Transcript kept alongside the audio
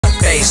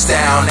Face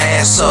down,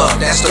 ass up,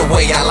 that's the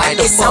way I like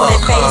to It's fuck. only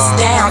face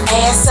down,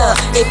 ass up,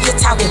 if you're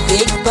talking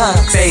big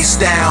bucks. Face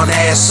down,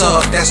 ass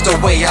up, that's the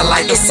way I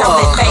like to It's fuck.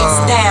 only face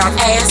down,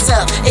 ass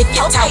up, if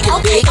you're talking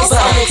big bucks.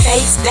 It's only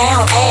face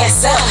down,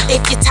 ass up,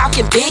 if you're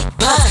talking big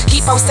bucks.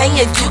 Keep on saying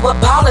you a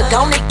baller,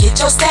 don't it get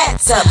your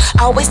stats up.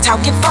 Always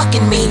talking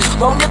fucking me,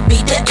 wanna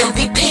be the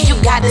MVP. You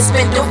gotta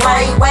spend the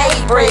rain,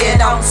 bread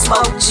on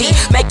smoke G.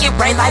 Make it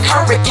rain like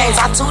hurricanes,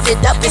 I toot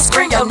it up and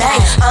scream your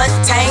name.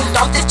 Untamed,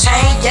 off the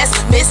chain, yes,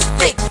 Miss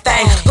Thick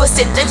Thing.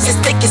 Pussy lips as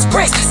thick as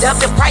bricks, double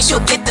the price,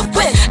 you'll get the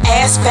whip.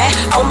 Ass fat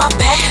on my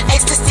back,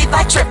 ecstasy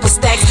like triple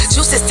stacks.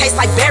 Juices taste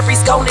like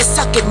berries, go and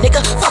suck it,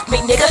 nigga. Fuck me,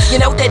 nigga. You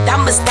know that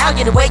I'm a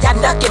stallion, the way I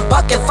nuck and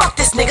buck and fuck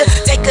this nigga.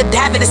 Take a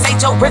dive in the St.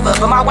 Joe River,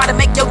 but my water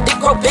make your dick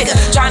grow bigger.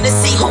 Trying to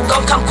see who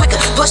gon' come quicker.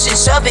 Pushing,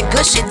 shoving,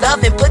 good shit,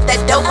 loving. Put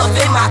that dope up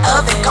in my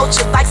oven, coach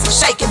it like some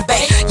shake and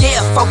bake. Yeah,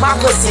 for my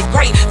pussy,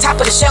 great. Top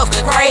of the shelf,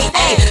 great.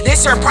 Hey,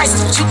 this her price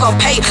is what you gon'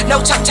 pay.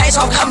 No chunk change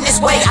gon' come this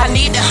way. I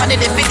need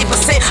 150%,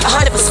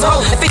 100 for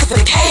smoke, and 50 for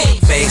the K.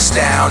 Face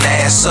down,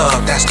 ass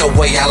up, that's the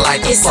way I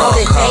like to It's fuck.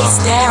 only face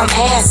down,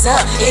 ass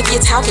up, if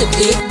you're talking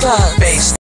big bucks. Face